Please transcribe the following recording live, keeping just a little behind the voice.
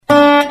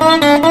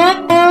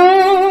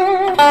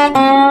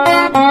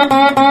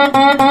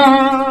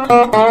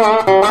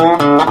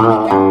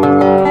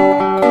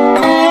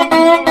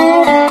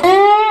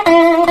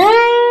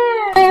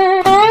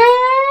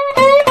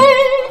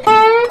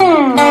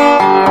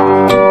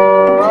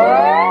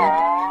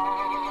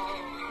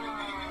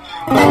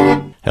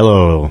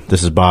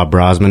This is Bob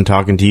Brosman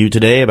talking to you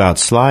today about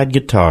slide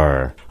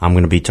guitar. I'm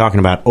going to be talking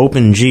about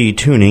open G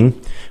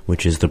tuning,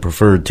 which is the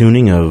preferred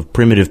tuning of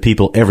primitive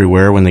people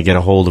everywhere when they get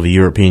a hold of a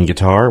European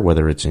guitar,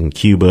 whether it's in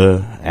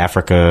Cuba,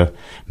 Africa,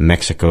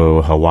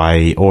 Mexico,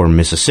 Hawaii, or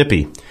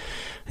Mississippi.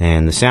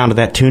 And the sound of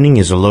that tuning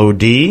is a low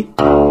D,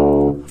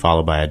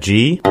 followed by a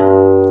G,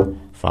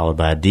 followed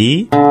by a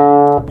D,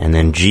 and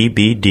then G,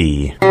 B,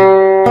 D,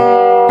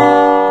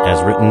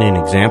 as written in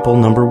example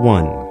number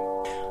 1.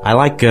 I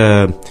like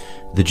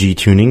the G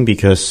tuning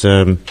because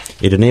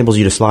it enables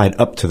you to slide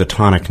up to the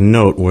tonic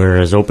note,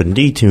 whereas open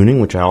D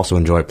tuning, which I also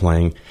enjoy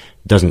playing,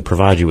 doesn't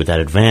provide you with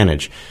that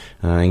advantage.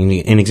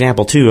 In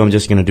example 2, I'm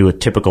just going to do a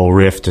typical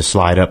riff to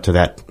slide up to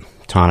that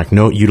tonic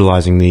note,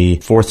 utilizing the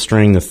 4th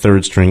string, the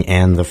 3rd string,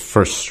 and the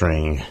 1st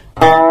string.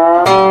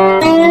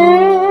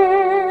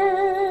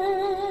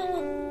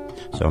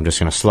 So I'm just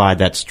going to slide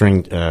that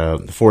string, the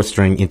 4th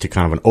string, into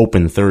kind of an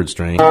open 3rd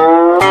string.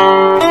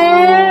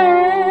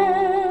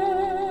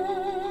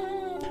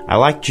 I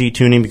like G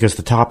tuning because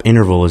the top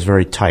interval is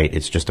very tight.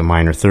 It's just a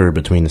minor third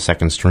between the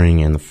 2nd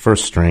string and the 1st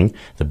string,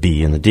 the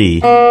B and the D.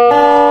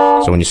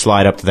 So when you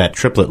slide up to that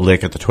triplet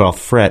lick at the 12th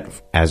fret,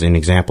 as in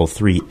example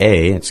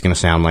 3A, it's going to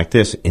sound like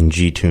this in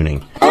G tuning.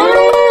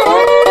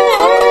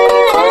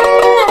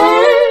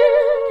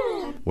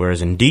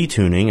 Whereas in D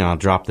tuning, I'll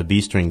drop the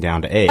B string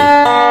down to A.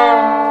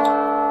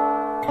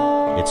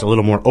 It's a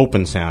little more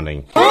open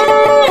sounding.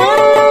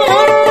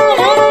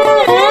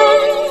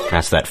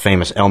 That's that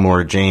famous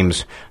Elmore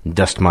James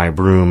 "Dust My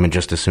Broom"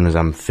 just as soon as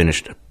I'm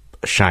finished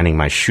shining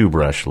my shoe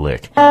brush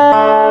lick.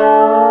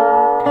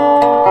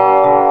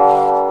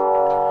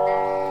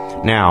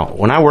 Now,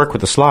 when I work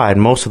with the slide,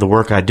 most of the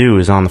work I do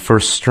is on the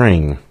 1st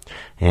string.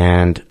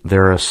 And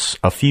there are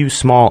a few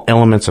small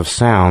elements of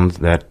sound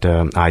that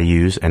I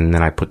use, and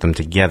then I put them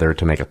together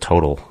to make a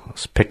total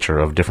picture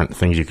of different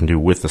things you can do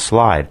with the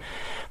slide.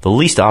 The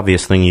least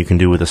obvious thing you can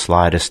do with a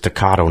slide is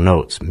staccato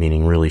notes,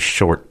 meaning really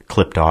short,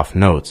 clipped-off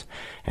notes.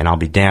 And I'll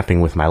be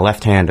damping with my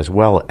left hand as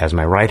well as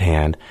my right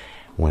hand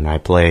when I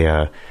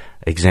play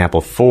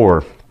example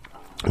 4,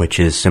 which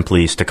is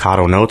simply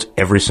staccato notes,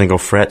 every single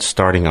fret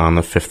starting on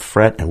the 5th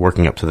fret and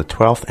working up to the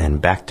 12th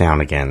and back down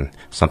again.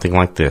 Something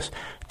like this.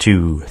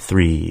 2,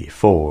 3,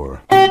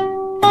 4.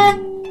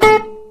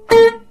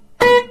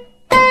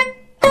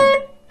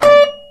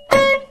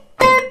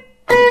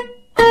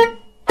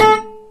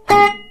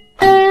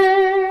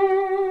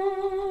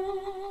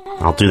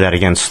 I'll do that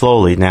again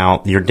slowly.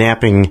 Now, you're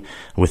damping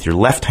with your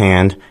left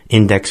hand,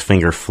 index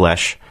finger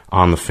flesh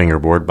on the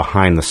fingerboard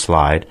behind the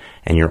slide,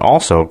 and you're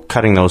also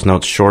cutting those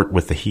notes short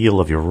with the heel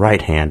of your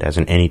right hand, as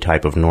in any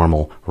type of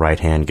normal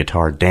right-hand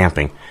guitar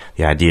damping.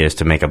 The idea is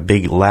to make a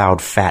big,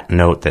 loud, fat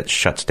note that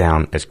shuts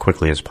down as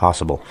quickly as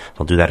possible.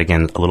 I'll do that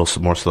again a little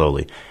more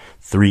slowly.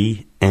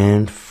 3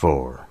 and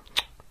 4.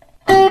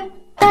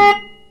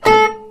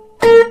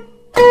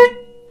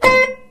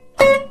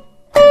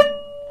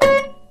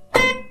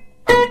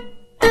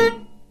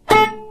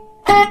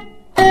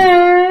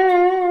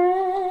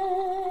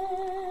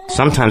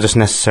 Sometimes it's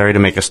necessary to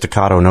make a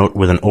staccato note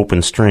with an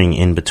open string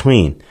in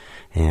between.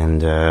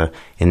 And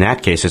in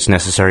that case, it's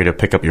necessary to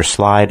pick up your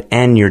slide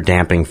and your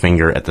damping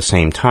finger at the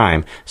same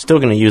time. Still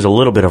going to use a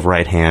little bit of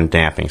right hand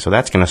damping. So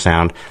that's going to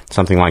sound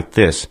something like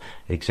this.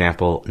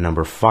 Example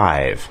number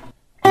 5.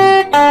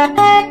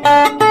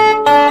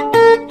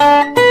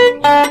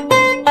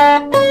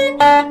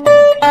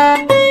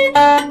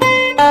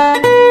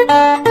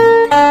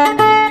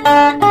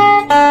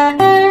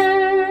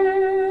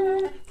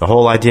 The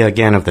whole idea,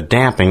 again, of the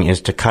damping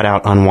is to cut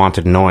out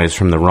unwanted noise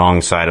from the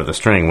wrong side of the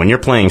string. When you're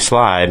playing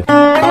slide,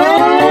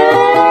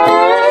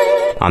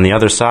 on the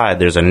other side,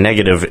 there's a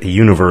negative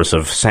universe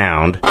of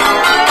sound.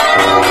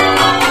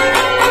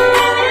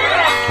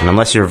 And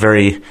unless you're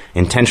very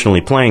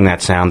intentionally playing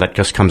that sound, that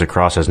just comes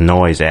across as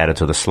noise added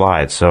to the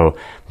slide. So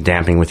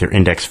damping with your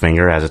index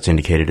finger, as it's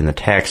indicated in the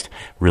text,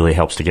 really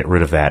helps to get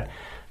rid of that.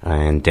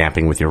 And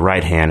damping with your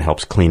right hand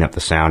helps clean up the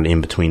sound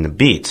in between the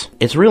beats.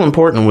 It's real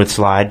important with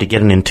slide to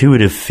get an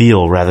intuitive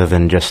feel rather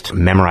than just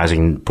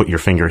memorizing, put your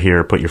finger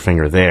here, put your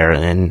finger there,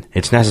 and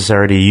it's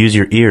necessary to use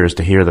your ears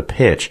to hear the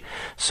pitch.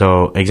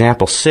 So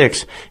example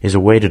 6 is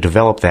a way to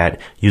develop that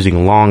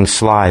using long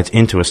slides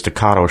into a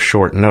staccato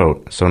short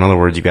note. So in other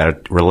words, you've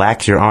got to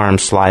relax your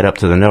arms, slide up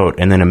to the note,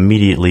 and then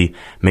immediately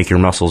make your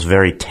muscles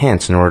very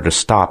tense in order to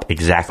stop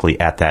exactly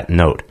at that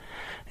note.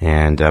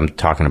 And I'm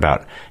talking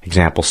about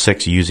example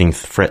 6 using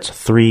frets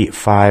 3,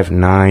 5,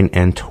 9,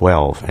 and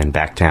 12 and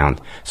back down,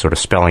 sort of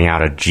spelling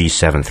out a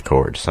G7th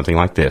chord, something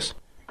like this.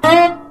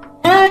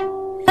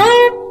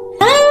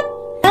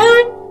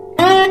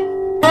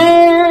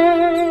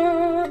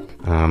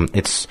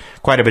 It's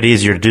quite a bit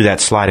easier to do that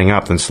sliding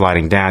up than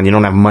sliding down. You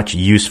don't have much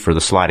use for the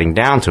sliding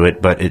down to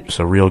it, but it's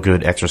a real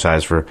good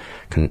exercise for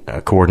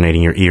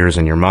coordinating your ears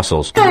and your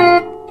muscles.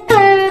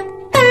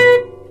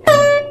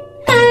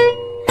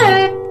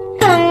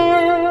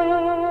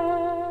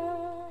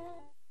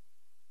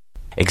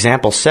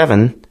 Example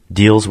 7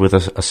 deals with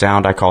a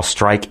sound I call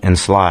strike and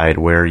slide,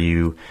 where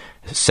you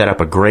set up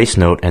a grace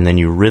note and then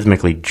you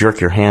rhythmically jerk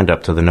your hand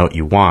up to the note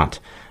you want.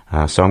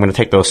 So I'm going to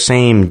take those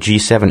same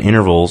G7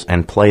 intervals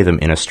and play them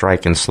in a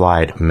strike and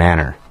slide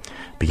manner,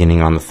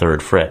 beginning on the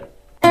 3rd fret.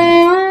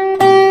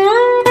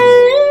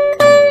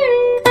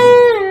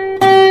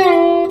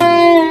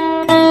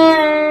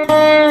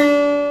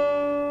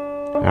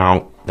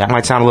 Now, that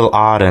might sound a little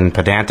odd and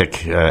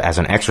pedantic as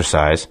an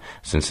exercise,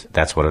 since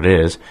that's what it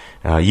is.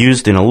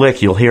 Used in a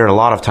lick, you'll hear a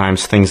lot of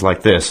times things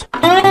like this.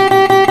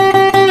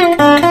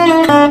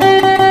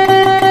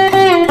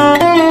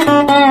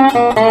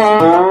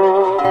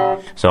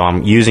 So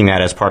I'm using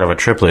that as part of a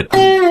triplet,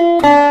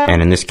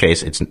 and in this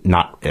case it's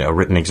not a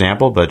written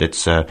example, but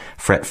it's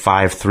fret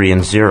 5, 3,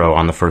 and 0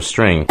 on the 1st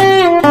string.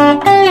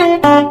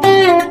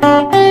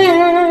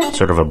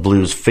 Sort of a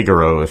blues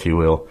Figaro, if you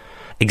will.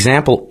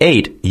 Example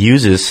 8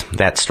 uses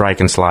that strike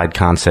and slide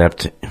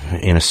concept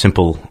in a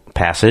simple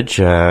passage.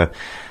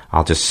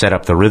 I'll just set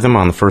up the rhythm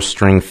on the 1st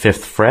string,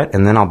 5th fret,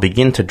 and then I'll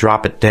begin to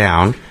drop it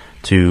down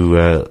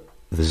to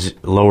the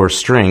lower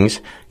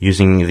strings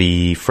using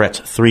the frets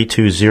 3,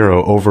 2,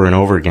 0 over and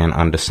over again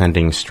on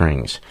descending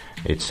strings.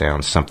 It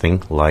sounds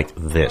something like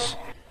this.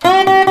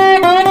 I'm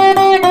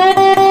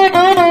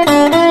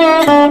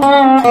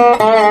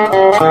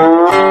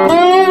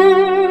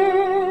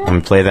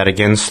going to play that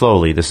again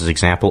slowly. This is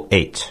example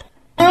 8.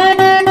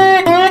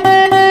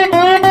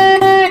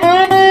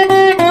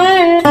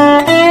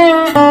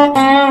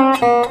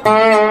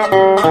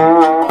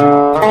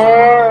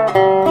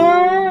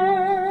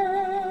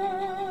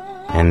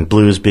 And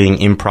blues being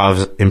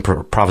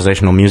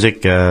improvisational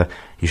music,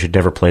 you should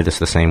never play this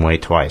the same way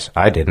twice.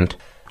 I didn't.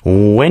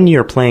 When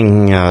you're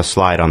playing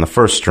slide on the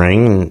 1st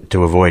string,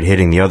 to avoid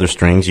hitting the other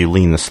strings, you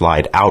lean the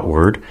slide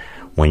outward.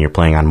 When you're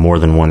playing on more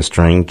than one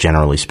string,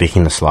 generally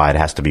speaking, the slide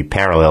has to be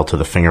parallel to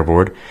the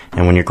fingerboard.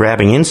 And when you're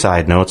grabbing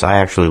inside notes, I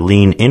actually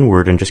lean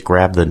inward and just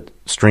grab the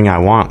string I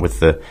want with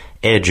the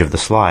edge of the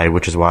slide,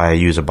 which is why I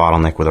use a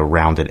bottleneck with a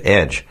rounded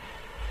edge.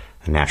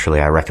 And naturally,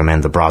 I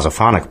recommend the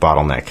Brazophonic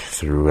bottleneck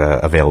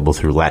available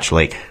through Latch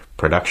Lake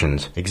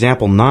Productions.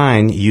 Example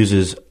 9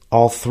 uses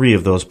all 3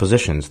 of those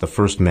positions. The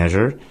first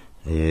measure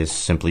is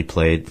simply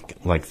played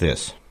like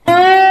this.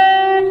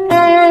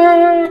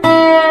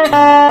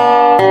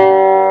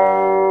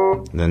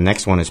 The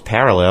next one is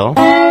parallel.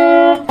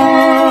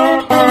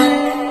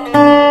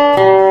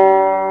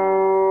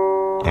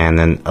 And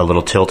then a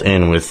little tilt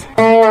in with...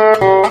 Let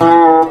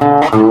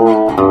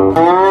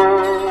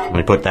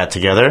me put that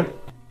together.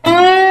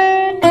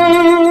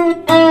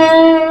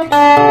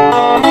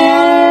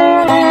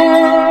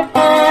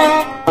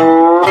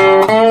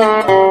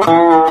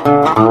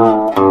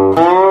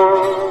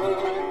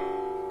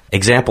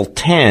 Example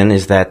 10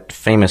 is that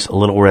famous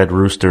Little Red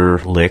Rooster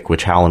lick,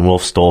 which Howlin'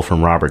 Wolf stole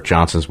from Robert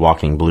Johnson's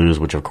Walking Blues,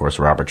 which of course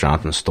Robert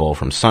Johnson stole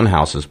from Son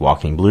House's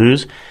Walking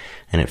Blues.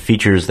 And it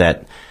features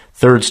that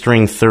 3rd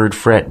string, 3rd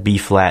fret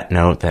B-flat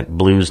note, that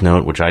blues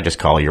note, which I just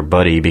call your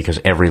buddy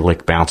because every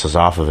lick bounces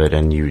off of it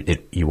and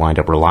you wind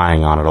up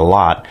relying on it a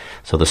lot.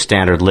 So the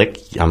standard lick,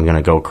 I'm going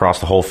to go across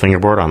the whole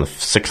fingerboard on the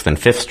 6th and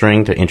 5th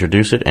string to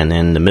introduce it, and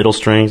then the middle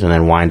strings, and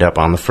then wind up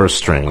on the 1st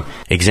string.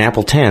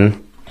 Example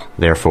 10,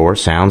 therefore,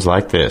 sounds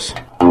like this.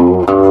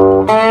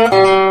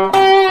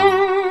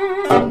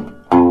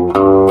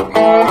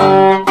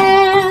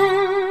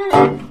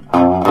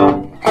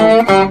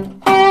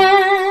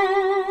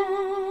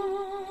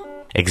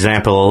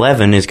 Example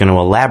 11 is going to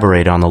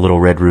elaborate on the Little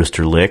Red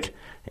Rooster lick,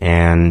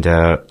 and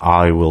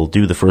I will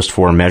do the first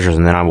 4 measures,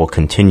 and then I will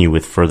continue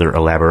with further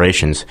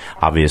elaborations.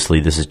 Obviously,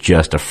 this is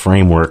just a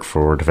framework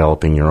for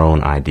developing your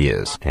own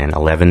ideas. And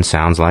 11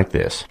 sounds like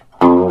this.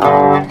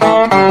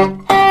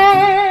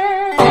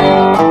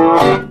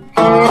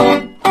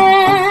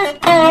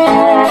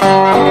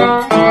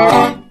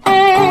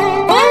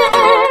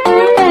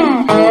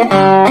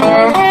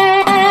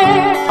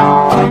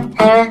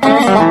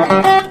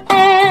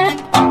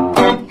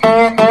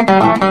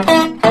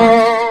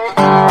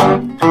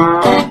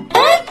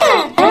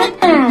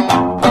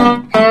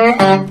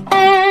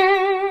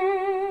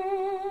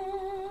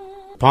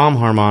 Palm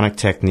harmonic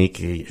technique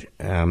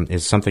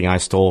is something I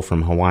stole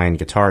from Hawaiian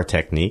guitar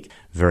technique.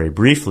 Very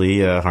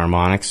briefly,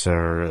 harmonics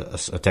are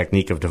a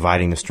technique of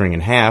dividing the string in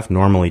half,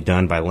 normally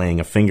done by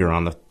laying a finger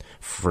on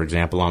for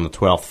example, on the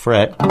 12th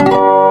fret.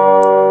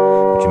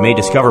 But you may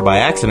discover by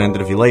accident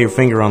that if you lay your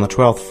finger on the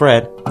 12th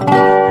fret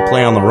and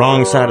play on the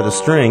wrong side of the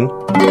string,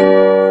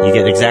 you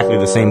get exactly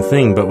the same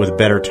thing but with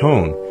better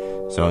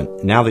tone. So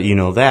now that you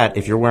know that,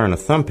 if you're wearing a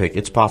thumb pick,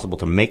 it's possible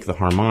to make the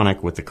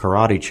harmonic with the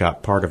karate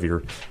chop part of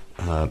your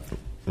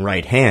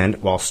right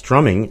hand while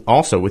strumming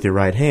also with your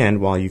right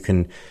hand, while you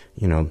can,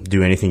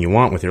 do anything you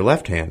want with your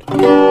left hand.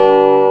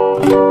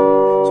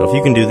 So if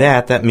you can do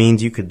that, that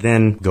means you could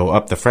then go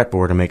up the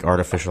fretboard and make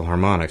artificial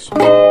harmonics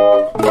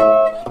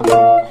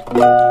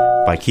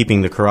by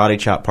keeping the karate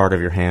chop part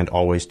of your hand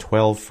always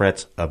 12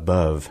 frets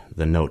above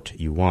the note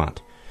you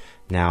want.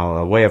 Now,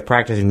 a way of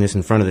practicing this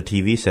in front of the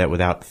TV set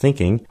without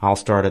thinking, I'll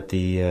start at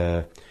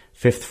the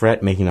 5th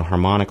fret, making a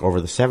harmonic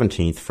over the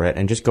 17th fret,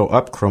 and just go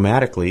up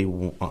chromatically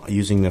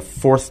using the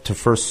 4th to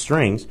 1st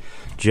strings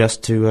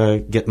just to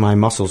get my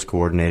muscles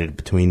coordinated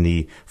between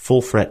the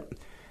full fret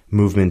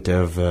movement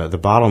of the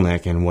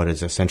bottleneck and what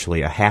is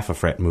essentially a half a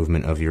fret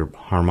movement of your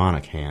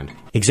harmonic hand.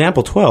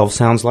 Example 12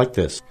 sounds like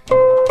this.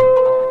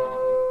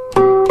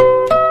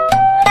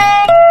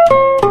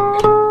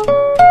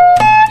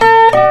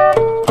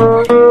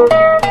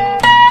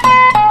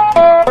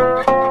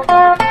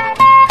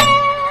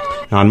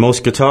 On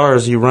most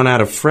guitars, you run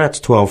out of frets,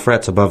 12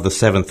 frets above the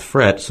 7th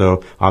fret,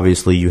 so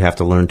obviously you have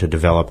to learn to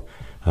develop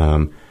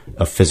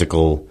a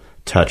physical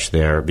touch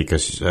there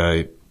because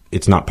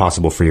it's not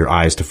possible for your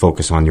eyes to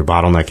focus on your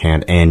bottleneck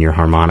hand and your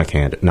harmonic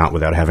hand, not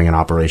without having an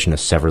operation to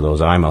sever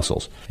those eye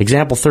muscles.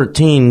 Example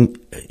 13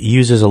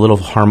 uses a little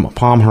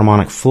palm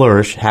harmonic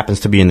flourish,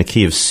 happens to be in the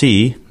key of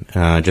C,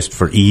 just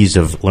for ease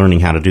of learning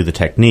how to do the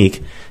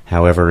technique.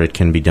 However, it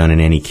can be done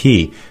in any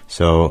key.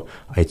 So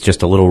it's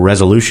just a little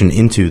resolution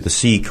into the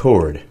C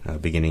chord,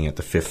 beginning at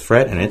the 5th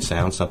fret, and it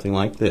sounds something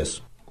like this.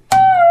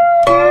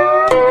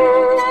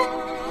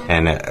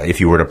 And if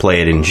you were to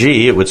play it in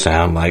G, it would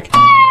sound like...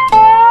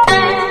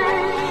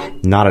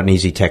 Not an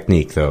easy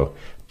technique, though.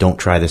 Don't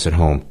try this at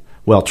home.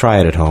 Well, try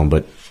it at home,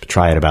 but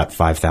try it about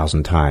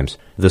 5,000 times.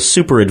 The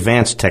super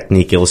advanced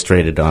technique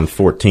illustrated on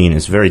 14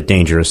 is very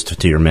dangerous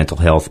to your mental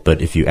health,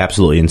 but if you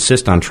absolutely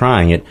insist on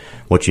trying it,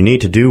 what you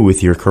need to do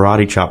with your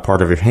karate chop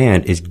part of your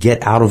hand is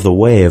get out of the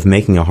way of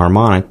making a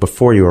harmonic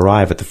before you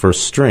arrive at the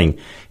first string.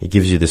 It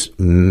gives you this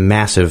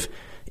massive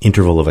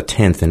interval of a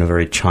tenth and a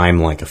very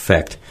chime-like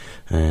effect,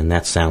 and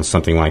that sounds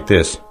something like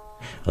this.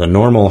 A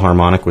normal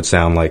harmonic would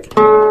sound like...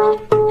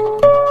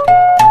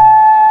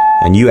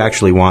 And you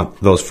actually want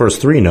those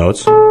first 3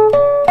 notes,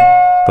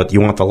 but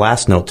you want the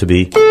last note to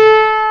be,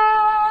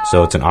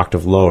 so it's an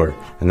octave lower.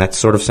 And that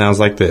sort of sounds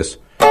like this.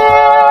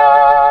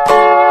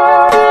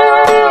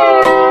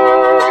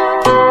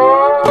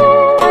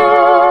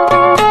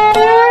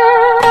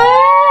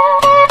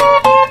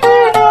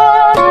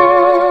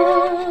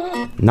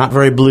 Not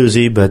very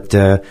bluesy, but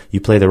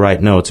you play the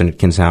right notes and it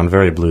can sound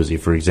very bluesy.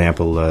 For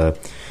example,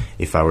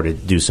 if I were to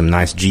do some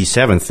nice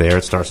G7th there,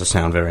 it starts to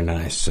sound very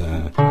nice.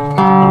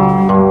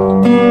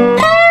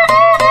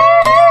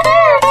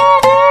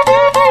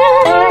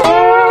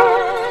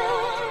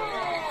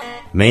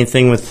 Main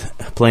thing with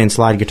playing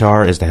slide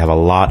guitar is to have a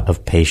lot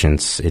of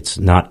patience. It's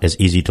not as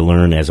easy to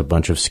learn as a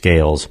bunch of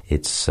scales.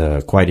 It's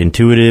quite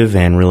intuitive,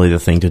 and really the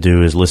thing to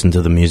do is listen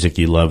to the music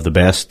you love the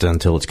best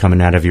until it's coming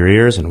out of your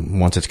ears,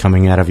 and once it's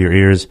coming out of your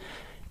ears,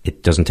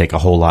 it doesn't take a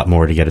whole lot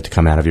more to get it to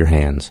come out of your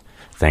hands.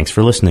 Thanks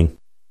for listening.